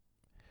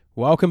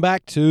Welcome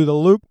back to the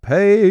Luke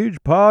Page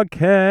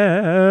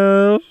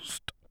Podcast.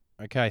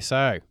 Okay,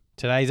 so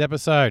today's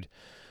episode,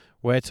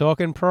 we're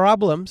talking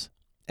problems,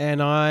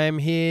 and I'm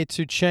here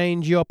to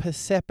change your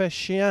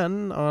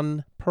perception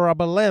on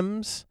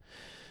problems.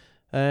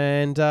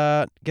 And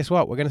guess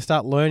what? We're going to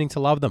start learning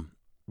to love them,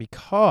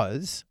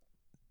 because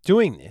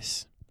doing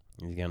this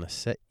is going to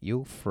set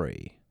you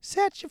free.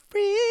 Set you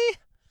free.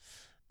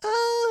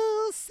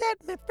 Oh,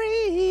 set me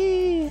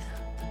free.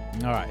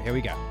 All right, here we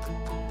go.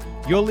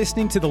 You're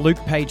listening to the Luke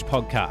Page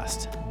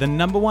Podcast, the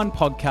 #1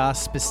 podcast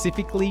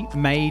specifically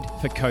made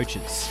for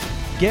coaches.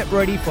 Get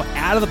ready for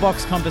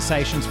out-of-the-box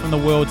conversations from the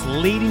world's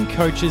leading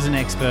coaches and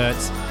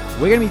experts.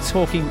 We're going to be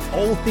talking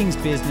all things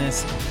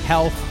business,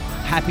 health,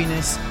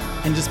 happiness,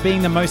 and just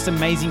being the most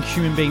amazing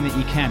human being that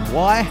you can.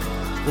 Why?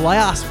 Well, I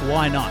asked,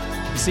 why not?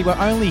 You see, we're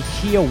only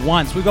here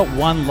once. We've got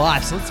one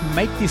life, so let's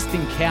make this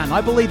thing count. And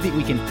I believe that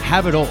we can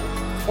have it all.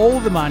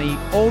 All the money,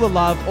 all the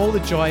love, all the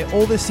joy,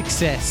 all the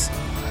success,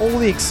 all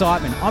the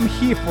excitement. I'm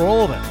here for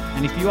all of it.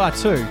 And if you are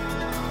too,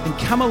 then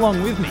come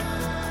along with me.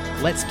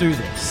 Let's do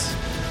this.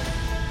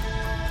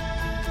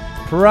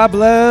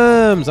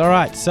 Problems. All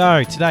right.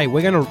 So today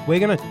we're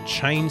gonna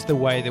change the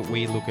way that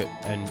we look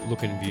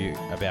and view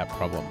about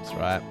problems.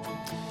 Right.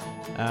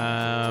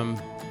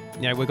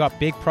 We've got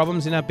big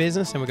problems in our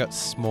business and we've got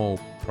small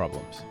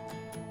problems.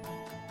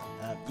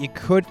 You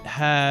could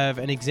have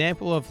an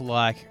example of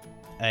like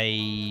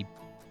a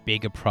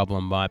bigger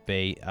problem might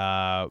be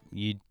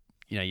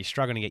you're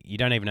struggling you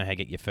don't even know how to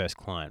get your first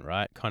client,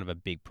 right? Kind of a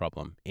big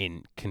problem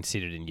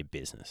considered in your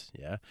business,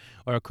 yeah?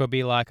 Or it could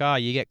be like,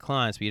 you get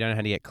clients, but you don't know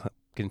how to get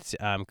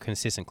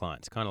consistent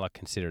clients, kind of like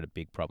considered a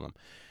big problem.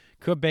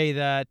 Could be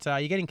that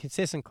you're getting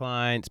consistent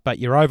clients, but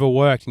you're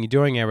overworked and you're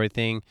doing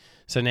everything,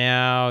 so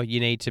now you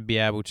need to be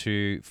able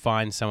to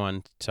find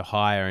someone to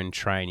hire and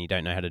train. You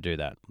don't know how to do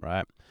that,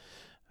 right?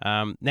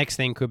 Next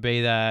thing could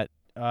be that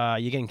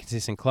you're getting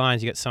consistent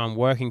clients, you got someone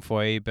working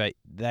for you, but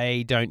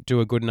they don't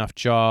do a good enough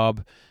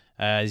job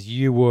as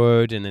you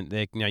would, and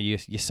then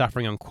you're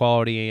suffering on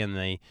quality, and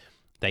they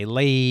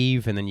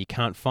leave, and then you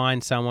can't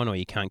find someone or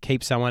you can't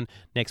keep someone.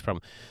 Next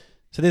problem.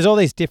 So there's all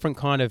these different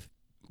kind of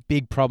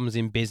big problems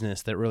in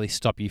business that really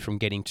stop you from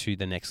getting to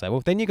the next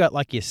level. Then you got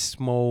like your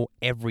small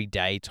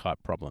everyday type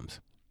problems.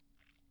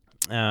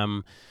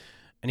 An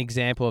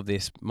example of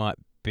this might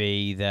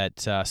be that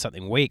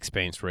something we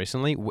experienced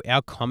recently.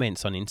 Our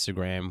comments on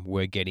Instagram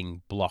were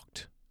getting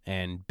blocked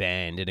and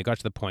banned, and it got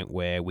to the point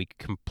where we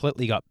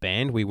completely got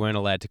banned. We weren't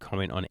allowed to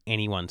comment on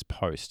anyone's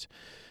post.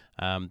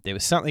 There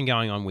was something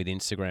going on with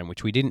Instagram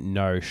which we didn't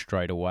know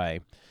straight away,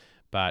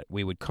 but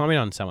we would comment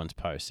on someone's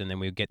post and then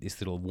we would get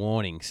this little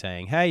warning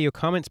saying, hey, your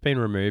comment's been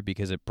removed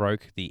because it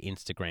broke the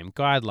Instagram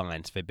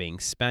guidelines for being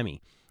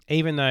spammy,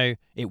 even though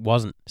it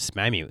wasn't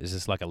spammy. It was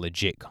just like a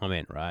legit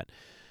comment, right?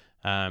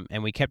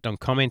 And we kept on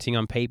commenting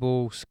on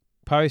people's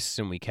posts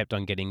and we kept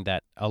on getting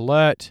that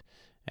alert.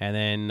 And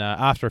then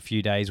after a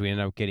few days, we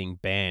ended up getting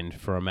banned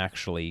from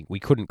we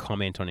couldn't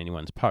comment on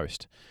anyone's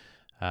post.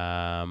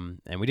 And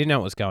we didn't know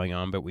what was going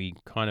on, but we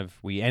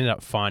ended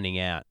up finding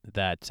out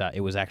that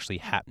it was actually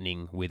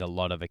happening with a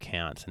lot of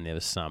accounts and there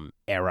was some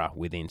error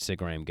with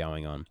Instagram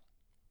going on.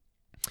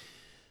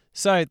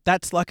 So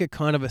that's like a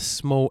kind of a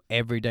small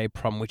everyday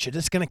problem, which are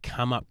just going to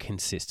come up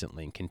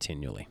consistently and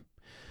continually.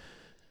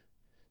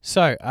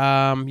 So,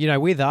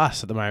 with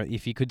us at the moment,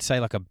 if you could say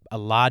like a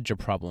larger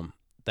problem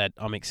that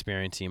I'm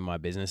experiencing in my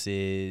business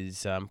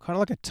is kind of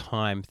like a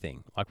time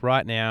thing. Like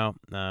right now,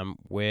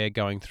 we're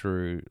going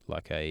through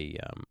like a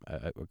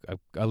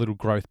little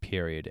growth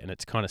period, and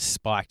it's kind of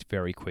spiked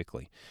very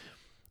quickly.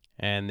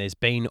 And there's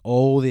been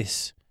all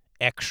this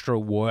extra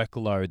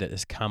workload that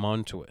has come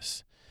onto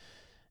us.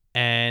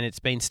 And it's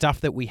been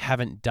stuff that we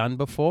haven't done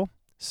before,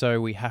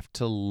 so we have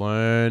to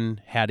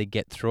learn how to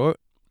get through it.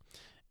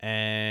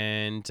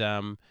 And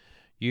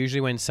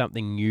usually when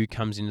something new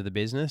comes into the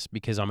business,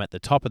 because I'm at the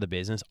top of the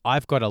business,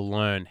 I've got to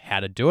learn how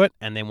to do it.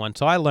 And then once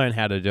I learn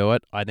how to do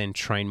it, I then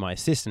train my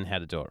assistant how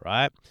to do it,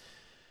 right?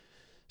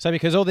 So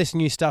because all this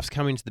new stuff's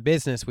coming into the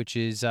business, which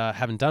is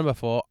haven't done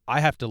before, I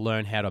have to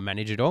learn how to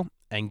manage it all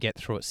and get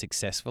through it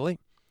successfully.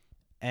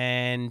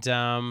 And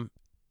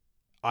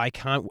I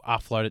can't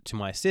offload it to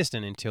my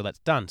assistant until that's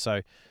done.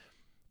 So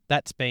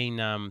that's been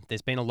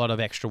there's been a lot of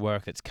extra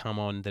work that's come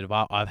on that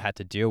I've had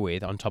to deal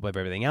with on top of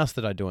everything else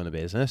that I do in the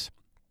business,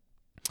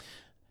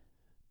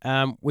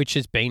 which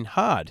has been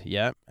hard,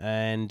 yeah.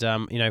 And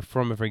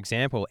for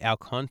example, our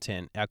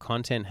content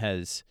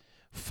has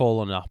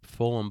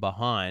fallen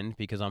behind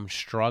because I'm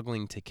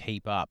struggling to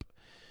keep up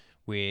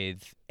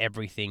with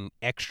everything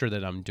extra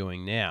that I'm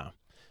doing now.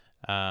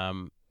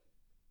 And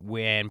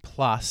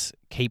plus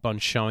keep on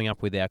showing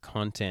up with our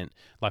content.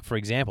 Like for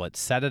example, it's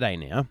Saturday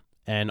now,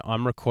 and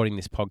I'm recording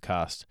this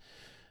podcast.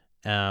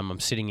 I'm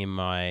sitting in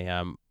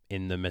my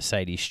in the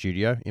Mercedes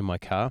studio in my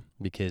car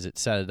because it's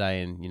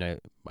Saturday, and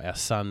our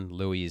son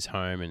Louis is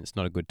home, and it's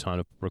not a good time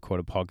to record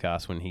a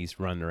podcast when he's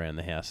running around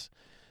the house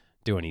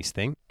doing his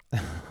thing.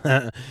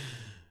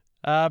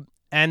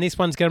 And this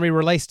one's going to be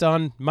released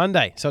on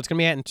Monday, so it's going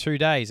to be out in 2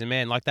 days. And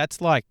man, that's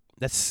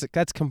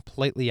That's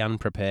completely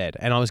unprepared.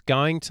 And I was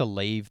going to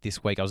leave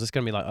this week. I was just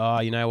going to be like, oh,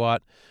 you know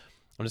what?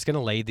 I'm just going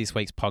to leave this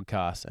week's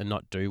podcast and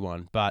not do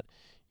one. But,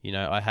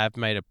 I have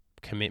made a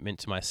commitment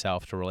to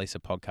myself to release a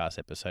podcast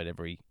episode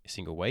every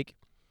single week.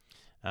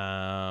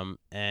 And,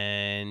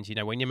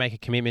 when you make a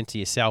commitment to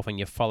yourself and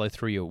you follow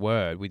through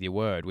with your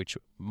word, which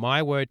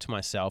my word to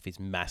myself is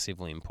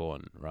massively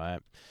important, right?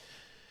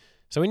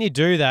 So when you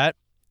do that,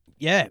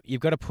 yeah, you've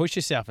got to push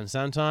yourself, and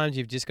sometimes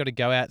you've just got to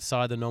go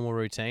outside the normal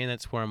routine.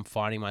 That's where I'm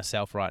finding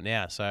myself right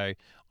now. So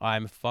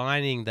I'm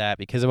finding that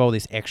because of all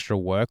this extra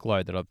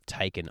workload that I've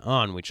taken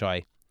on, which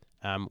I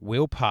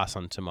will pass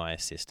on to my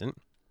assistant,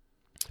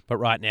 but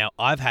right now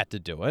I've had to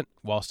do it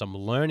whilst I'm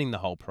learning the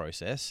whole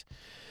process.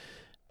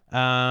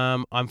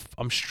 I'm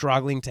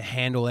struggling to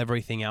handle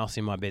everything else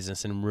in my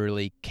business and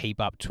really keep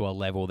up to a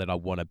level that I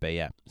want to be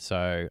at.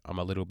 So I'm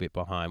a little bit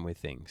behind with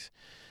things.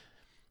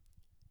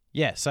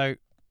 Yeah, so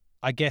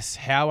I guess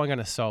how I'm going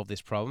to solve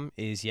this problem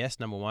is, yes,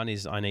 number one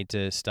is I need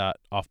to start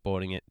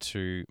offboarding it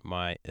to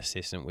my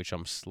assistant, which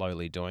I'm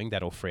slowly doing.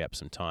 That'll free up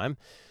some time.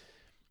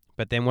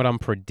 But then what I'm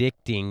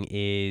predicting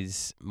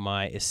is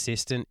my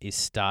assistant is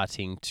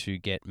starting to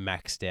get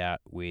maxed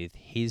out with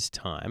his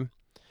time.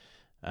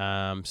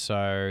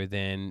 So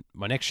then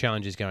my next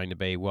challenge is going to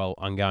be, well,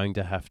 I'm going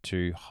to have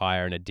to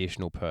hire an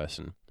additional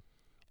person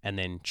and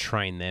then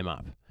train them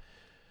up.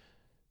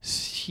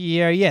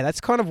 Yeah,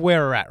 that's kind of where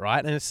we're at,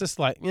 right? And it's just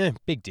like,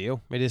 big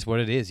deal. It is what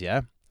it is,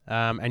 yeah?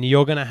 And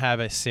you're going to have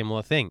a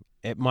similar thing.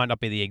 It might not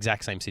be the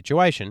exact same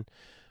situation,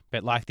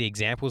 but like the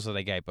examples that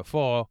I gave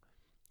before,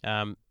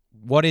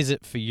 what is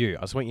it for you?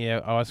 I just want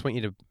you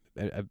to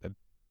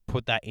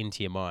put that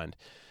into your mind.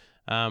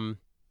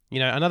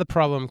 Another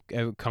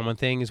common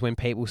thing is when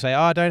people say,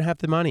 oh, I don't have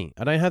the money.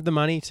 I don't have the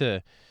money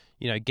to,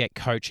 get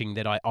coaching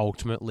that I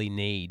ultimately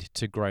need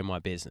to grow my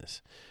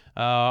business.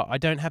 I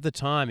don't have the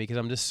time because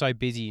I'm just so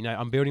busy.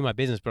 I'm building my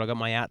business, but I got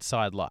my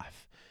outside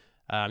life.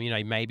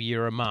 Maybe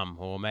you're a mum,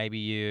 or maybe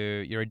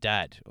you're a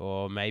dad,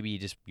 or maybe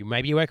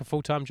you work a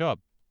full-time job.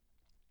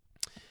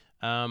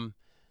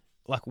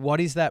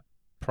 What is that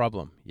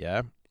problem?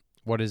 Yeah,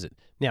 what is it?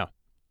 Now,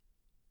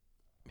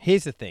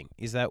 here's the thing: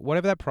 is that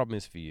whatever that problem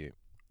is for you,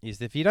 is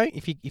that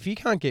if you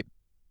can't get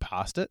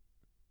past it,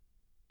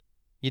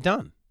 you're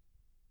done.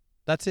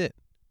 That's it.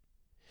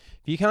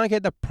 If you can't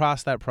get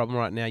past that problem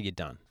right now, you're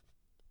done.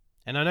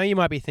 And I know you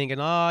might be thinking,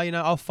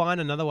 I'll find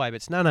another way, but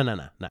it's no.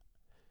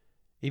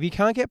 If you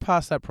can't get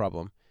past that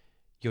problem,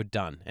 you're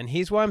done. And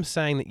here's why I'm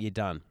saying that you're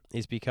done,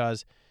 is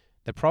because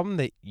the problem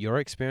that you're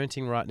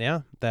experiencing right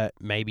now that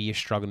maybe you're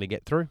struggling to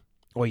get through,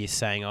 or you're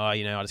saying, I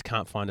just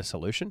can't find a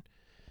solution.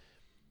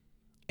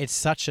 It's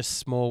such a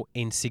small,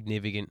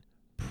 insignificant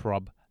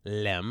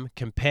problem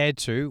compared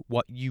to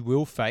what you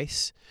will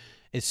face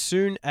as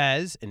soon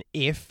as and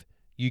if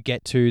you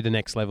get to the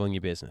next level in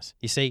your business.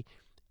 You see,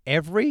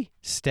 every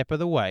step of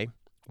the way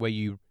where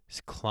you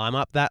climb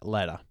up that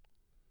ladder,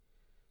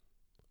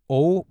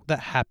 all that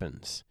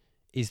happens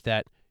is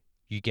that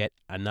you get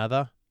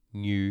another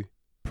new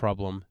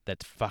problem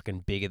that's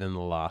fucking bigger than the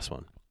last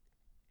one.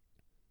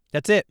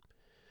 That's it.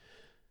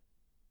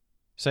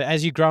 So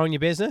as you grow in your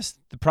business,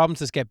 the problems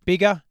just get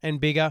bigger and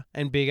bigger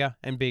and bigger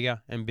and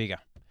bigger and bigger.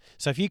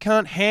 So if you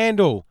can't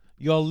handle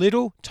your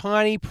little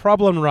tiny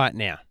problem right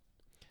now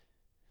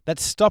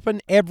that's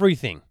stopping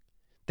everything,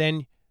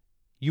 then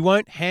you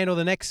won't handle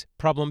the next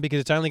problem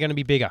because it's only going to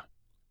be bigger.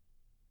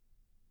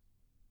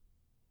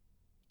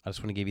 I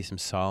just want to give you some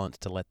silence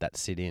to let that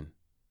sit in.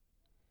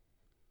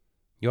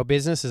 Your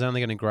business is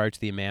only going to grow to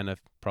the amount of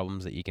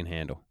problems that you can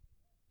handle.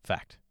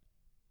 Fact.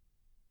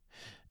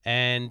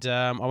 And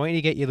I want you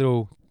to get your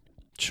little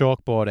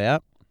chalkboard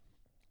out,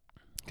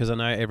 because I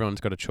know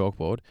everyone's got a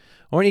chalkboard.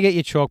 I want you to get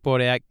your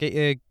chalkboard out, get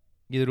your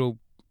little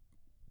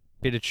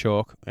bit of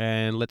chalk,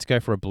 and let's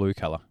go for a blue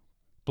color.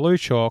 Blue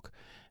chalk.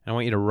 And I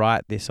want you to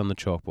write this on the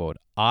chalkboard.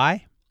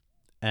 I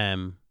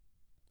am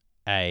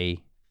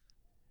a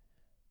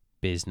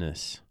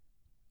business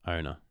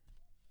owner.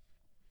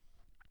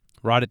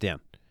 Write it down.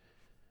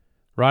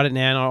 Write it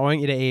down. I want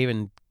you to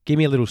even give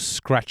me a little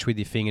scratch with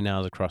your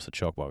fingernails across the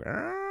chalkboard.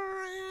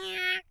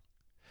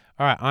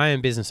 All right, I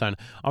am business owner.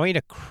 I want you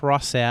to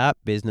cross out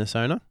business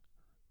owner.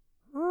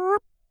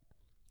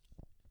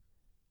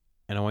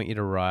 And I want you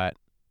to write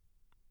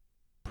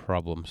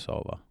problem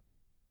solver.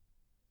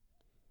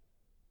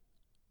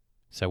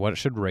 So what it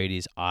should read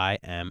is, I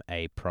am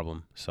a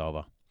problem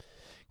solver,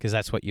 because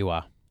that's what you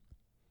are.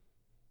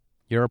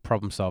 You're a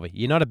problem solver.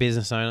 You're not a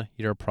business owner.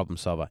 You're a problem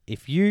solver.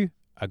 If you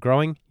are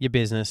growing your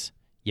business,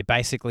 you're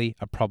basically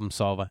a problem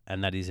solver,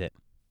 and that is it.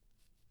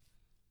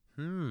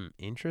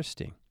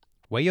 Interesting.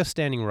 Where you're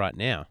standing right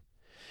now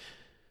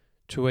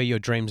to where your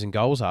dreams and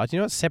goals are, do you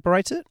know what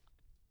separates it?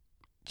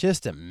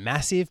 Just a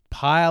massive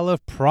pile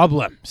of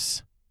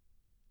problems.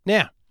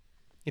 Now,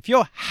 if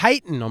you're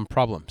hating on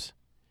problems,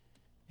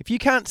 if you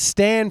can't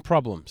stand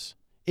problems,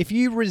 if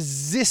you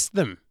resist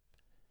them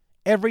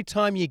every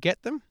time you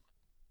get them,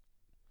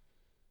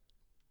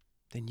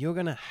 then you're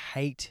going to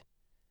hate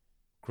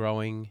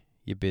growing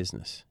your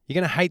business. You're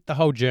going to hate the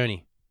whole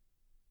journey.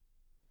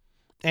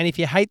 And if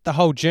you hate the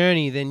whole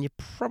journey, then you're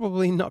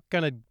probably not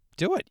going to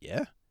do it,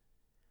 yeah?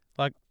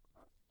 Like,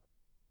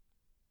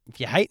 if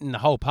you're hating the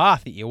whole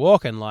path that you're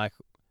walking, like,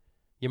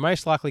 you're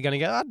most likely going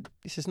to go,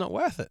 this is not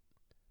worth it.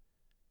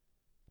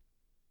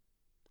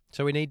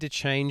 So we need to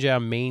change our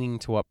meaning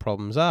to what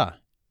problems are.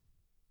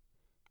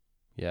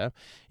 Yeah.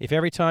 If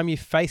every time you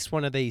face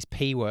one of these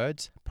P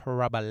words,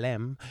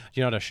 problem,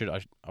 you know what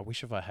I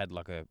wish if I had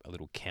like a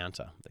little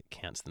counter that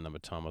counts the number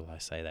of times I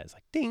say that. It's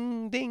like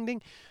ding, ding,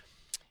 ding.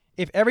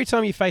 If every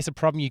time you face a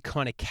problem, you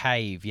kind of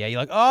cave, yeah, you're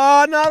like,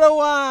 oh, another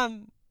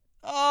one.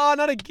 Oh,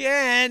 not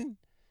again.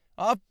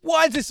 Oh,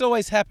 why does this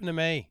always happen to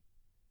me?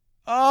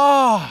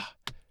 Oh.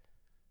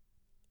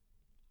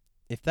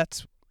 If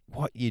that's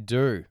what you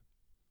do,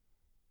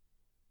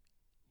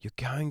 you're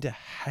going to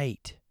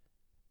hate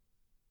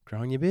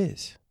growing your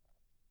biz.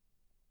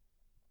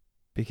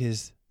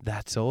 Because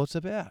that's all it's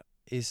about,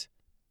 is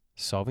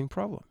solving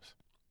problems.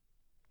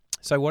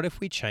 So what if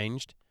we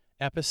changed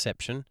our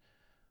perception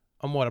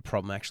on what a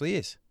problem actually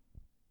is?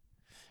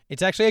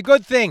 It's actually a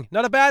good thing,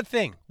 not a bad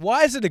thing.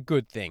 Why is it a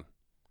good thing?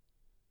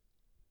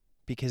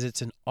 Because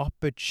it's an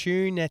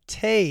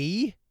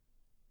opportunity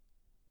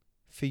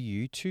for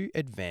you to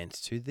advance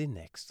to the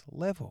next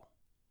level.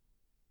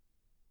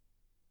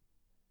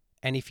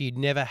 And if you'd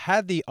never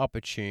had the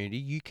opportunity,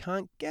 you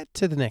can't get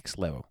to the next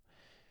level.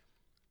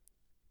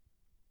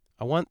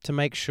 I want to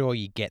make sure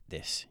you get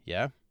this,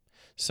 yeah?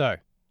 So,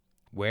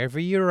 wherever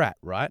you're at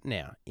right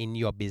now in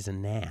your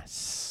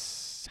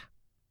business,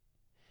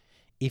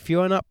 if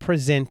you're not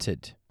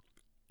presented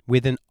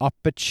with an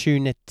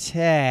opportunity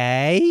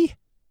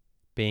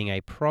being a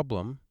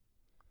problem,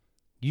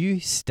 you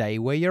stay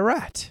where you're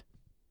at.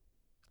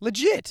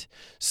 Legit.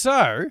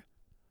 So,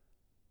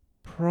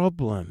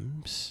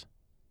 problems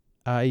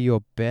are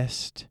your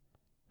best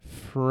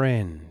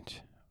friend.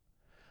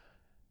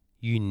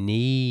 You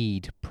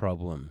need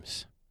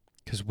problems,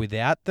 because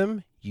without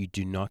them, you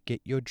do not get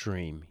your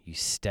dream. You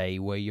stay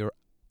where you're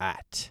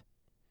at.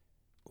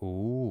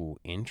 Ooh,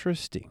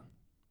 interesting.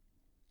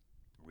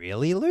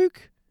 Really,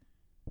 Luke?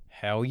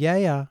 Hell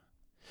yeah.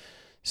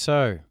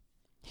 So,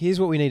 here's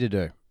what we need to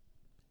do.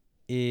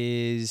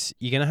 Is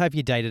you're going to have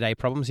your day-to-day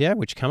problems, yeah,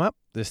 which come up.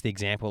 There's the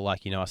example,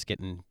 like, us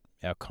getting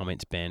our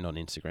comments banned on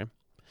Instagram.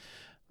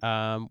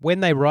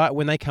 When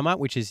they come up,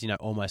 which is,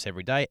 almost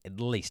every day,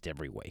 at least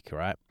every week,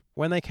 right?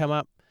 When they come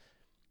up,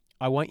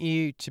 I want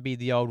you to be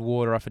the old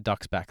water off a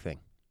duck's back thing.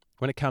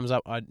 When it comes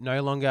up,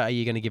 no longer are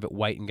you going to give it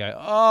weight and go,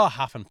 oh,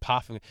 huff and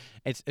puff.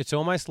 It's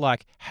almost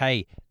like,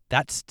 hey,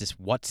 that's just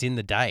what's in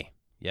the day,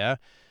 yeah?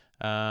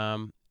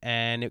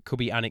 And it could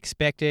be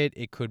unexpected.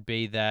 It could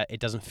be that it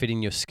doesn't fit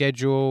in your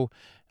schedule.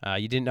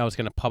 You didn't know it was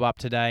going to pop up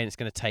today and it's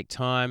going to take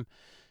time.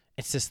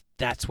 It's just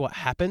that's what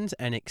happens,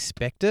 and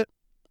expect it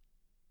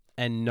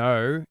and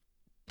know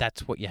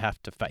that's what you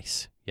have to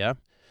face, yeah?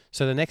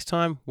 So the next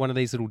time one of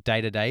these little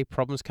day-to-day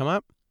problems come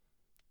up,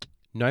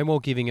 no more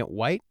giving it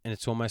weight, and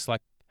it's almost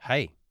like,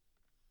 hey,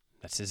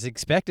 that's as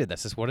expected.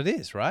 That's just what it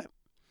is, right?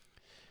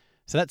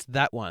 So that's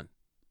that one.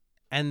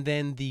 And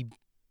then the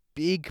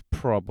big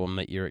problem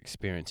that you're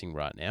experiencing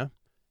right now,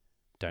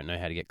 don't know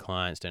how to get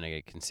clients, don't know how to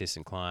get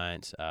consistent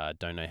clients,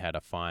 don't know how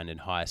to find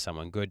and hire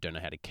someone good, don't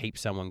know how to keep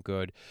someone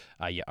good,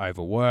 you're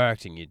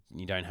overworked and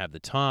you don't have the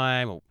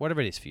time, or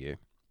whatever it is for you.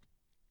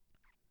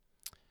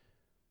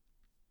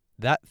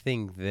 That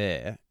thing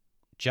there,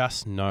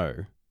 just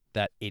know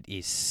that it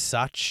is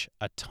such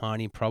a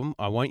tiny problem.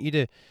 I want you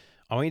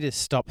to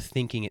stop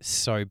thinking it's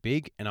so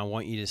big, and I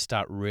want you to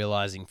start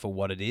realizing for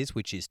what it is,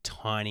 which is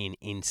tiny and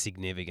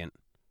insignificant.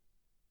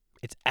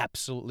 It's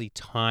absolutely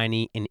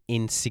tiny and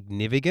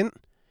insignificant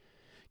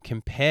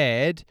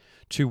compared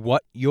to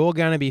what you're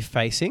going to be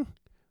facing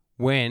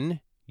when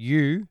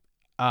you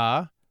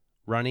are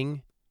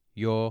running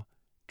your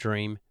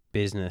dream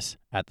business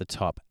at the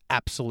top.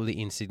 Absolutely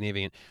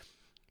insignificant.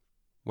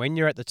 When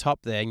you're at the top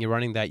there and you're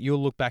running that,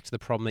 you'll look back to the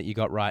problem that you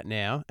got right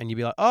now and you'll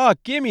be like, oh,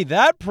 give me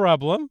that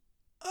problem.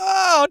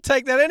 Oh, I'll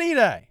take that any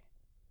day.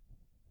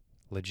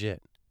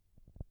 Legit.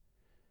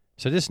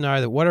 So just know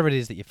that whatever it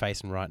is that you're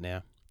facing right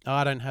now, oh,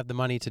 I don't have the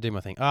money to do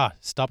my thing. Ah,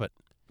 stop it.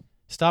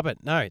 Stop it.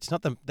 No, it's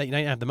not that you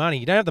don't have the money.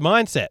 You don't have the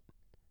mindset.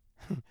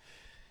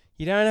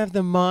 You don't have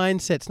the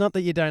mindset. It's not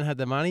that you don't have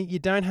the money. You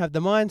don't have the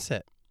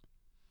mindset.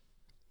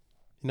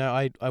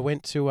 I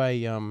went to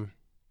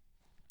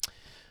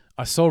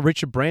I saw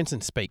Richard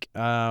Branson speak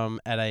at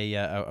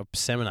a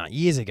seminar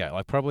years ago,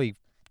 like probably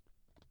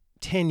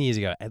 10 years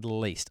ago at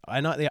least.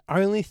 The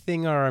only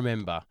thing I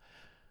remember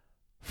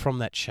from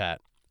that chat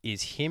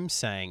is him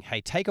saying, hey,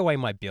 take away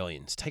my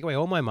billions, take away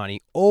all my money,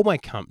 all my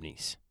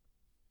companies,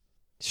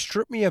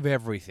 strip me of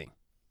everything,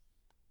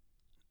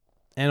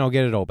 and I'll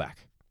get it all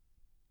back.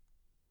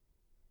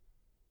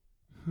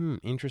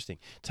 Interesting.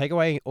 Take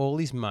away all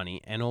his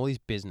money and all his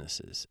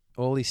businesses,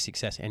 all his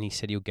success, and he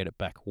said he'll get it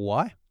back.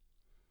 Why?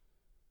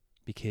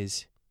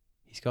 Because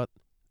he's got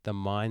the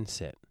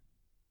mindset.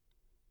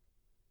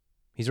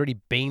 He's already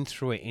been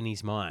through it in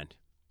his mind.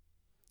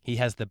 He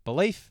has the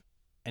belief,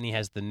 and he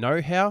has the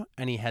know-how,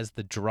 and he has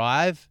the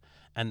drive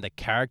and the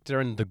character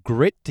and the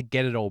grit to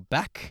get it all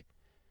back.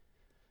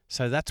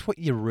 So that's what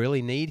you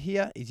really need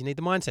here is you need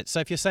the mindset. So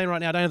if you're saying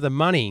right now, I don't have the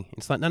money,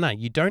 it's like, no,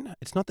 you don't.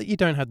 It's not that you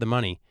don't have the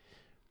money.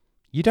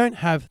 You don't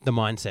have the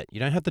mindset. You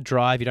don't have the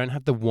drive. You don't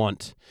have the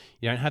want.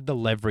 You don't have the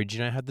leverage. You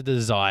don't have the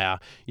desire.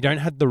 You don't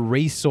have the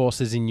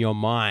resources in your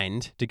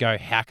mind to go,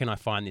 how can I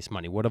find this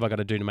money? What have I got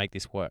to do to make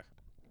this work?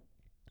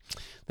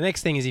 The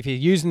next thing is if you're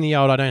using the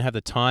old, I don't have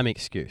the time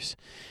excuse.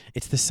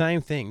 It's the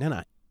same thing.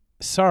 No.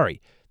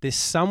 Sorry. There's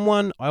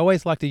someone, I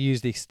always like to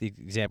use this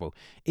example.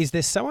 Is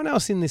there someone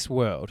else in this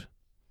world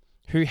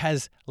who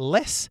has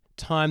less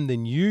time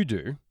than you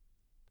do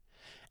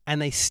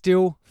and they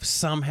still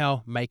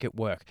somehow make it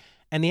work?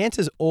 And the answer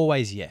is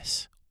always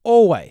yes.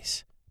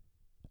 Always.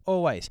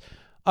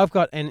 I've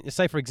got, and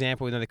say for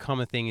example, the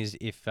common thing is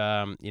if,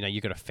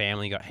 you've got a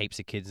family, you got heaps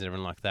of kids and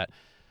everything like that.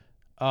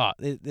 I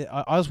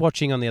was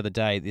watching on the other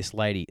day, this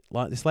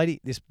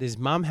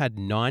mum had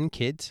 9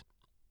 kids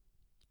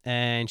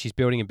and she's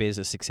building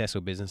a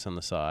successful business on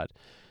the side.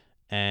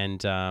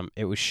 And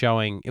it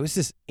was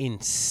just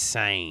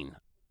insane.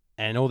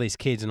 And all these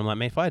kids, and I'm like,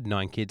 man, if I had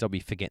 9 kids, I'll be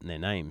forgetting their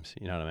names.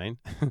 You know what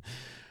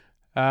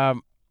I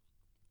mean?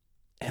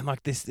 And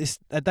like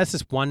that's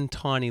just one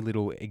tiny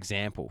little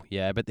example,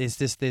 yeah. But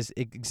there's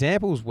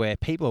examples where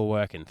people are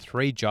working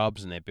 3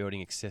 jobs and they're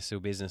building a successful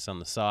business on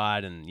the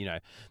side, and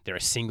they're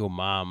a single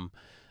mum,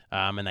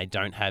 and they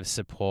don't have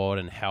support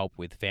and help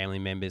with family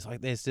members. Like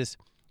there's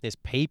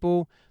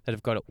people that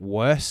have got it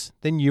worse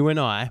than you and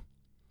I.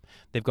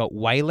 They've got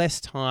way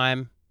less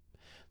time,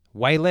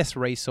 way less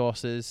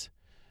resources,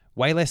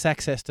 way less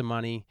access to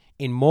money,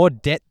 in more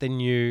debt than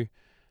you,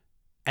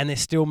 and they're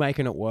still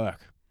making it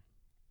work.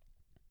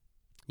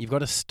 You've got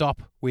to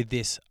stop with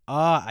this,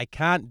 I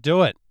can't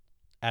do it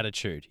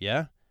attitude,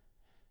 yeah?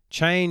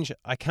 Change,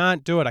 I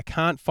can't do it, I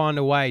can't find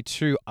a way,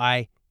 to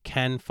I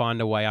can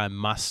find a way, I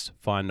must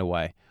find a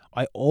way.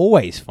 I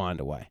always find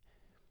a way.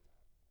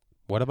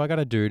 What have I got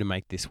to do to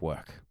make this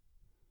work?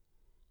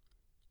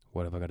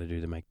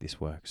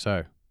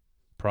 So,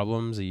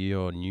 problems are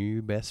your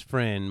new best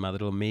friend, my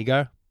little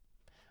amigo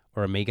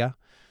or amiga.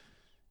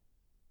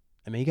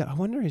 Amiga, I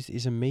wonder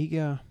is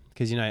amiga,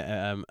 because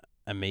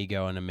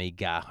amigo and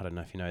amiga, I don't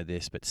know if you know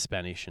this, but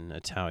Spanish and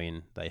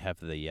Italian, they have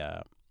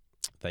the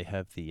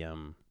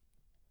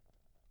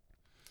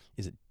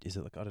is it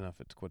like, I don't know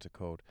what's it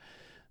called?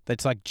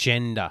 It's like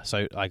gender.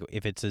 So like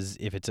if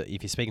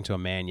you're speaking to a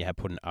man, you have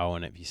put an O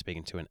on it. If you're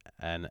speaking to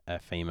a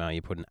female,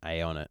 you put an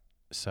A on it.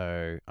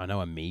 So I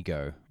know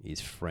amigo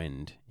is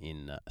friend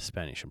in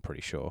Spanish, I'm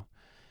pretty sure.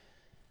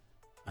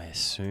 I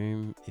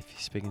assume if you're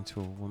speaking to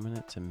a woman,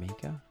 it's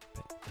amiga,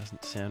 but it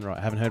doesn't sound right.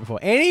 I haven't heard it before.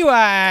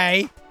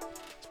 Anyway,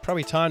 it's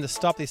probably time to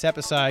stop this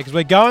episode because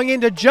we're going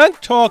into junk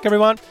talk,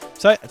 everyone.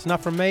 So it's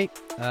enough from me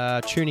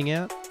tuning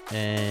out.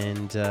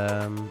 And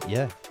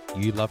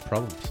you love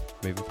problems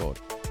moving forward.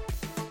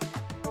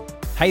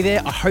 Hey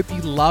there, I hope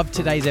you loved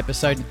today's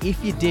episode. And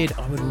if you did,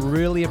 I would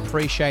really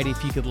appreciate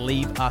if you could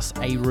leave us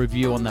a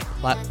review on the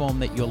platform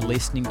that you're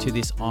listening to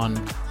this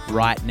on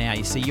right now.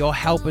 You see, your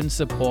help and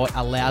support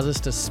allows us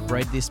to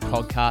spread this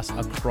podcast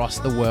across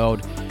the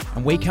world,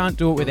 and we can't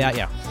do it without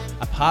you.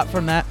 Apart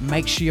from that,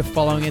 make sure you're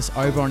following us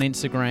over on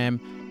Instagram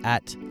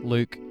at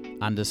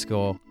Luke_Page.